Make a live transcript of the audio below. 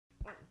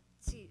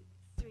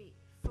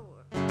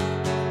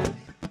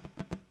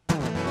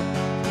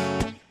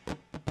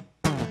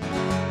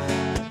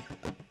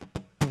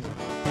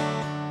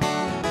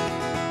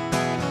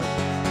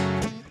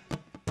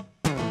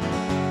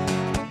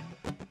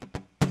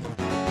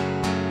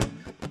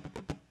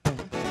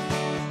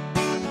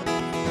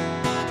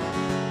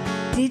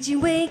Did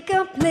you wake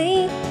up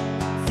late?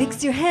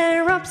 Fix your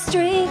hair up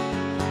straight?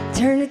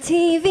 Turn the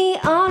TV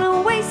on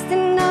and waste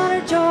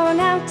another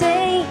drawn-out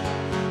day?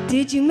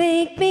 Did you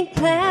make big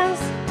plans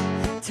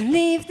to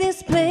leave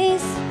this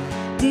place?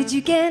 Did you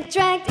get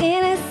dragged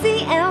in and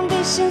see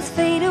ambitions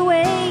fade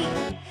away?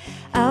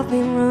 I've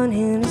been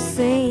running the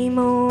same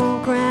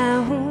old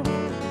ground.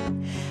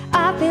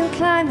 I've been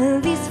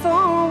climbing these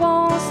four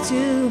walls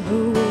too.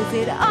 Is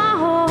it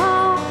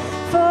all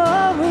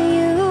for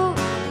you?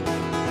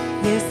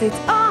 Yes, it's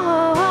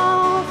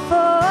all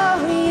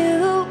for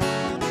you.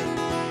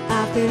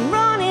 I've been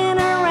running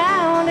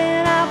around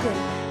and I've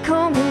been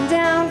coming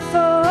down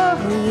for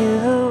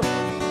you,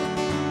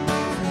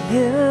 for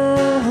you.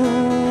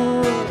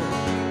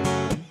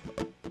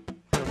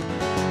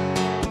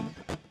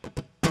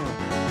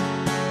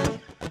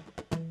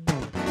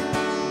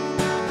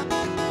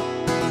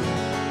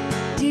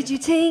 Did you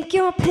take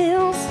your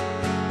pills?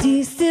 Do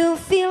you still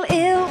feel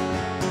ill?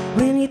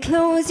 When you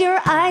close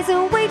your eyes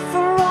and wait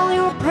for all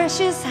your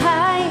precious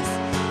highs?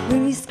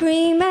 When you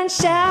scream and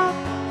shout,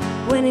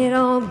 when it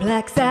all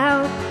blacks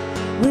out?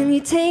 When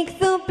you take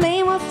the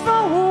blame or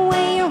throw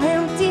away your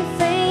empty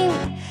fame?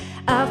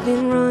 I've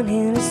been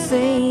running the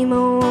same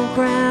old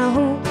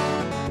ground.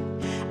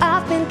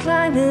 I've been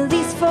climbing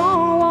these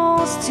four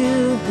walls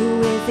too.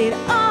 Is it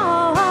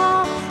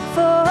all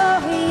for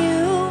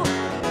you?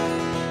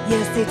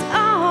 Yes, it's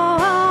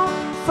all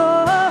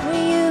for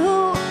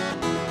you.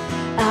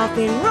 I've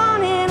been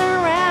running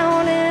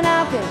around and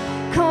I've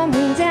been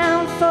coming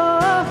down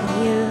for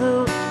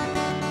you,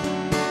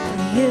 for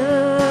you.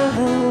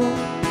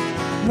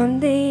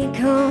 Monday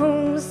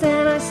comes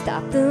and I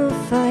stop the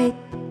fight.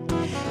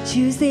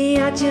 Tuesday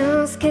I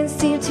just can't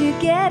seem to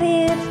get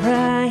it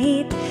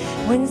right.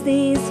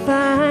 Wednesday's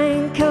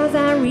fine cause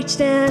I reached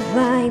that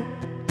line.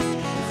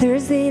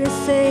 Thursday the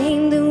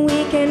same, the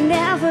weekend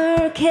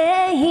never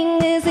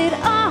came. Is it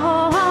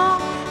all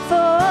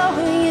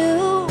for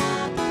you?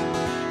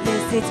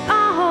 Yes, it's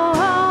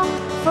all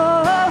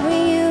for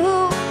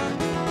you.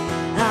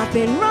 I've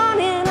been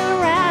running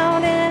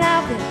around and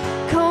I've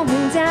been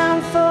coming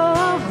down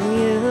for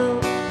you,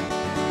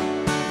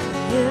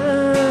 you.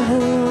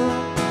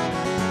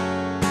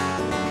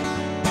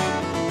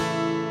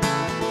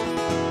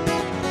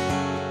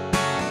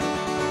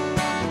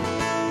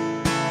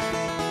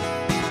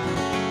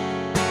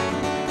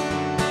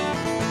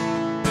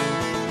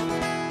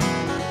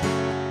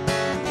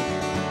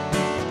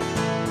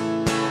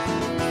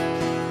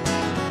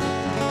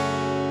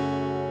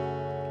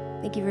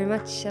 Thank you very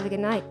much. Have a good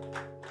night.